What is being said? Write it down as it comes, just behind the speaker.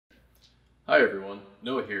Hi everyone,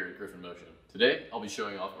 Noah here at Griffin Motion. Today I'll be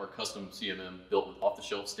showing off our custom CMM built with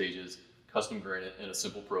off-the-shelf stages, custom granite, and a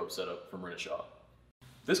simple probe setup from Renishaw.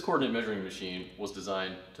 This coordinate measuring machine was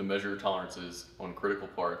designed to measure tolerances on critical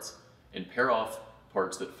parts and pair off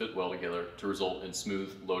parts that fit well together to result in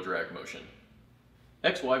smooth, low drag motion.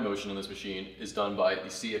 XY motion on this machine is done by the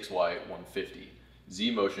CXY 150.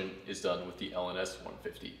 Z motion is done with the LNS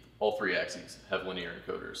 150. All three axes have linear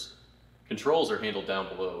encoders. Controls are handled down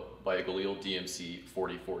below by a Galil DMC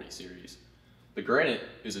 4040 series. The granite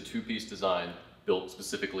is a two-piece design built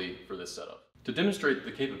specifically for this setup. To demonstrate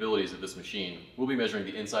the capabilities of this machine, we'll be measuring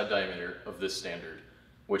the inside diameter of this standard,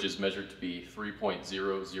 which is measured to be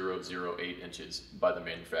 3.0008 inches by the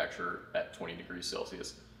manufacturer at 20 degrees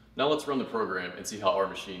Celsius. Now let's run the program and see how our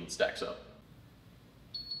machine stacks up.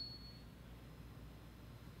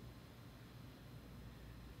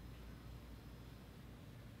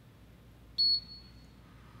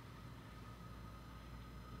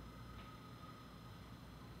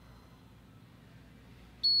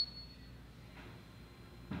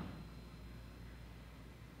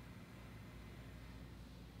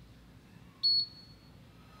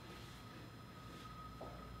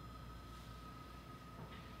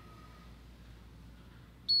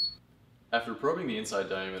 After probing the inside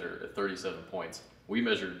diameter at 37 points, we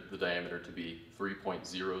measured the diameter to be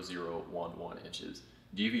 3.0011 inches,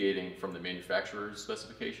 deviating from the manufacturer's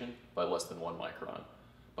specification by less than 1 micron.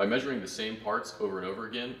 By measuring the same parts over and over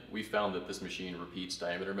again, we found that this machine repeats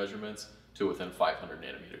diameter measurements to within 500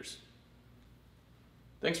 nanometers.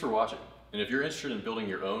 Thanks for watching, and if you're interested in building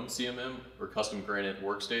your own CMM or custom granite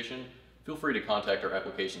workstation, feel free to contact our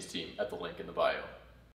applications team at the link in the bio.